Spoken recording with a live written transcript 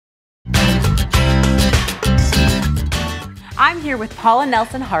I'm here with Paula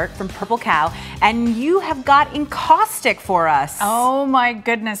Nelson-Hart from Purple Cow, and you have got encaustic for us. Oh my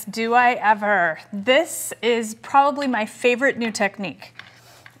goodness, do I ever. This is probably my favorite new technique.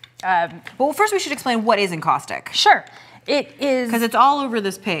 Well, first we should explain what is encaustic. Sure. It is... Because it's all over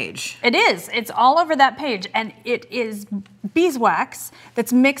this page. It is. It's all over that page, and it is beeswax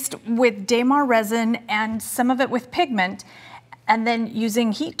that's mixed with Daymar resin and some of it with pigment. And then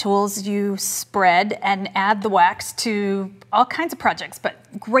using heat tools, you spread and add the wax to all kinds of projects, but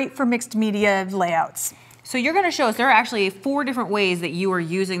great for mixed media layouts. So you're going to show us, there are actually 4 different ways that you are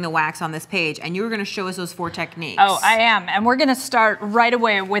using the wax on this page, and you're going to show us those 4 techniques. Oh, I am, and we're going to start right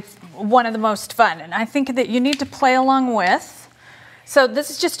away with one of the most fun, and I think that you need to play along with. So this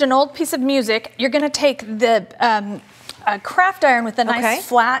is just an old piece of music. You're going to take the craft iron with a nice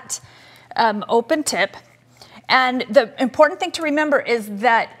flat open tip. And the important thing to remember is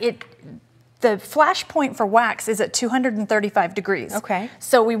that the flash point for wax is at 235 degrees. Okay.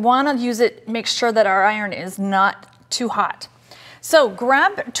 So we want to use it, make sure that our iron is not too hot. So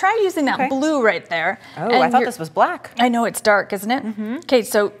try using that blue right there. Oh, I thought this was black. I know, it's dark, isn't it? Mm-hmm. Okay,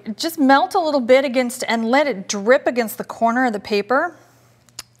 so just melt a little bit against, and let it drip against the corner of the paper.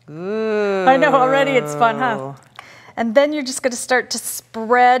 Ooh. I know, already it's fun, huh? And then you're just going to start to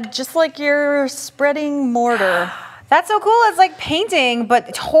spread, just like you're spreading mortar. That's so cool. It's like painting,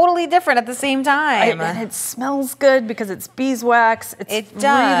 but totally different at the same time. And it smells good because it's beeswax. It's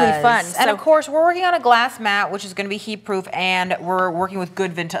really fun. And of course, we're working on a glass mat, which is going to be heat-proof, and we're working with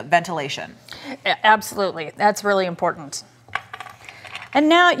good ventilation. Absolutely. That's really important. And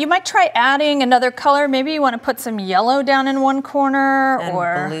now you might try adding another color. Maybe you want to put some yellow down in one corner,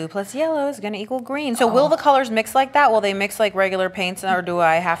 and blue plus yellow is going to equal green. So will the colors mix like that? Will they mix like regular paints, or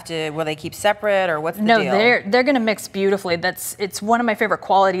will they keep separate, or what's the deal? No, they're going to mix beautifully. It's one of my favorite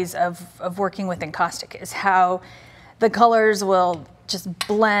qualities of working with encaustic, is how the colors will just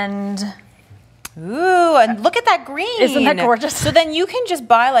blend. Ooh, and look at that green. Isn't that gorgeous? So then you can just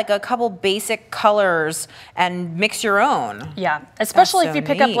buy like a couple basic colors and mix your own. Yeah, especially if you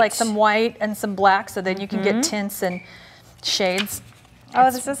pick up like some white and some black, so then you can get tints and shades. Oh,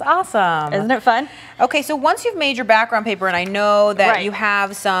 this is awesome. Isn't it fun? Okay, so once you've made your background paper, and I know that you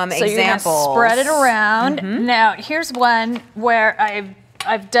have some examples. So you're gonna spread it around. Now, here's one where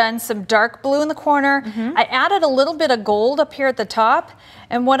I've done some dark blue in the corner. I added a little bit of gold up here at the top.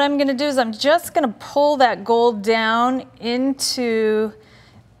 And what I'm gonna do is I'm just gonna pull that gold down into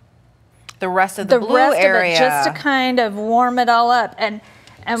the rest of the blue area. Just to kind of warm it all up. And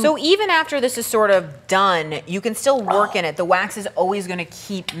so even after this is sort of done, you can still work in it. The wax is always going to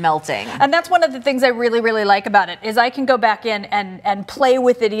keep melting. And that's one of the things I really, really like about it, is I can go back in and play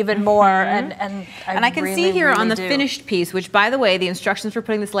with it even more. And I can see here on the finished piece, which, by the way, the instructions for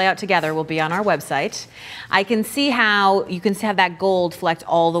putting this layout together will be on our website. I can see how you can have that gold flecked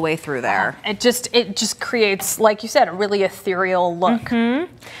all the way through there. It just creates, like you said, a really ethereal look.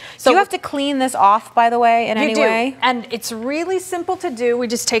 So you have to clean this off, by the way, in any way? And it's really simple to do. We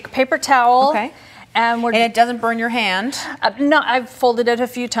just take a paper towel. And it doesn't burn your hand? No, I've folded it a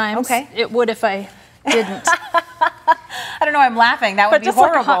few times. It would if I didn't. I don't know, I'm laughing. That would be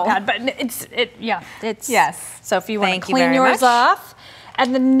horrible. Like a hot pad, but it's yes. So if you want to clean yours off.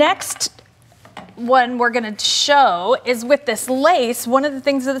 And the next one we're going to show is with this lace. One of the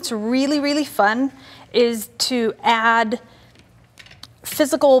things that's really, really fun is to add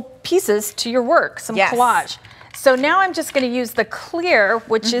physical pieces to your work, some collage. So now I'm just going to use the clear,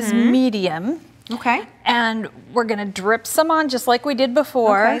 which is medium. Okay. And we're going to drip some on just like we did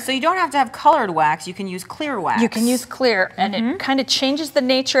before. Okay, so you don't have to have colored wax, you can use clear wax. You can use clear, and it kind of changes the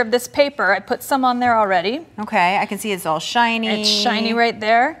nature of this paper. I put some on there already. Okay, I can see it's all shiny. It's shiny right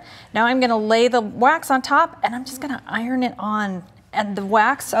there. Now I'm going to lay the wax on top, and I'm just going to iron it on. And the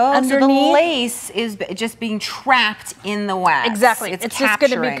wax underneath. So the lace is just being trapped in the wax. Exactly. It's just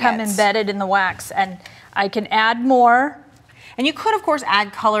going to become embedded in the wax, and I can add more. And you could, of course,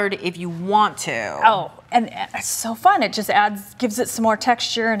 add colored if you want to. Oh, and it's so fun. It just gives it some more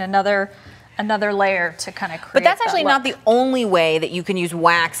texture and another layer to kind of create. But that's actually not the only way that you can use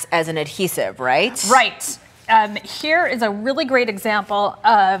wax as an adhesive, right? Right. Here is a really great example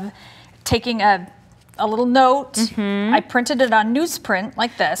of taking a little note. I printed it on newsprint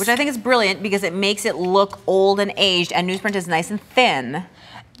like this. Which I think is brilliant because it makes it look old and aged, and newsprint is nice and thin.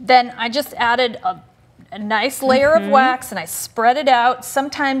 Then I just added a nice layer of wax, and I spread it out.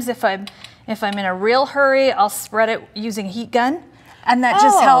 Sometimes if I'm in a real hurry, I'll spread it using a heat gun, and that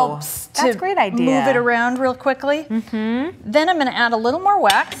just helps to move it around real quickly. Then I'm going to add a little more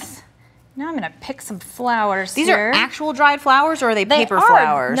wax. Now I'm going to pick some flowers. These are actual dried flowers, or are they paper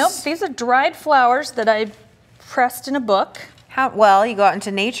flowers? Nope, these are dried flowers that I pressed in a book. How well, you go out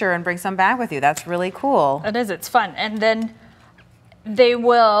into nature and bring some back with you. That's really cool. It is, it's fun. And then they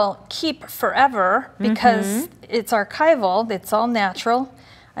will keep forever because it's archival, it's all natural.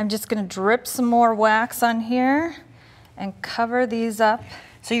 I'm just gonna drip some more wax on here and cover these up.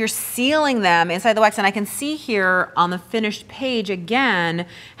 So you're sealing them inside the wax, and I can see here on the finished page again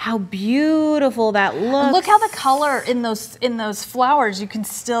how beautiful that looks. And look how the color in those flowers, you can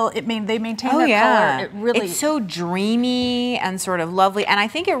still, they maintain their color. It really, it's so dreamy and sort of lovely, and I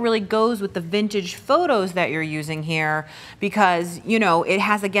think it really goes with the vintage photos that you're using here because, you know, it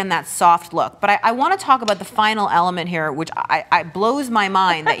has again that soft look. But I want to talk about the final element here, which I blows my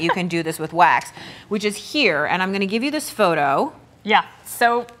mind that you can do this with wax, which is here, and I'm going to give you this photo. Yeah,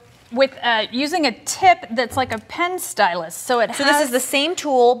 so with using a tip that's like a pen stylus, so this is the same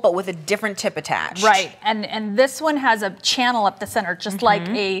tool but with a different tip attached. Right, and this one has a channel up the center, just like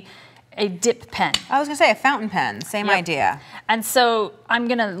a dip pen. I was gonna say a fountain pen, same idea. And so I'm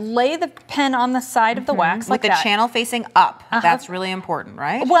gonna lay the pen on the side of the wax like that. With the channel facing up. That's really important,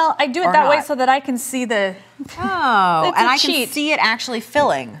 right? Well, I do it that way so that I can see the. Oh, and I can see it actually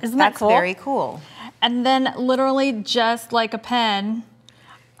filling. Isn't that cool? That's very cool. And then literally just like a pen,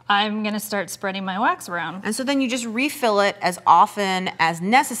 I'm gonna start spreading my wax around. And so then you just refill it as often as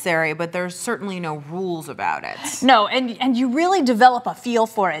necessary, but there's certainly no rules about it. No, and you really develop a feel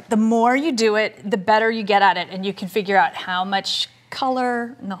for it. The more you do it, the better you get at it, and you can figure out how much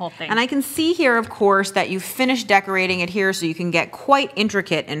color and the whole thing. And I can see here, of course, that you finished decorating it here so you can get quite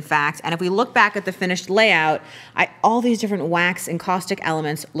intricate, in fact. And if we look back at the finished layout, all these different wax encaustic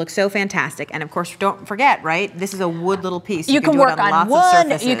elements look so fantastic. And of course, don't forget, right? This is a wood little piece. You can work on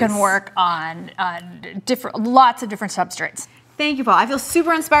wood, you can work on lots of different substrates. Thank you, Paul. I feel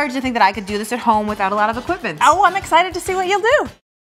super inspired to think that I could do this at home without a lot of equipment. Oh, I'm excited to see what you'll do.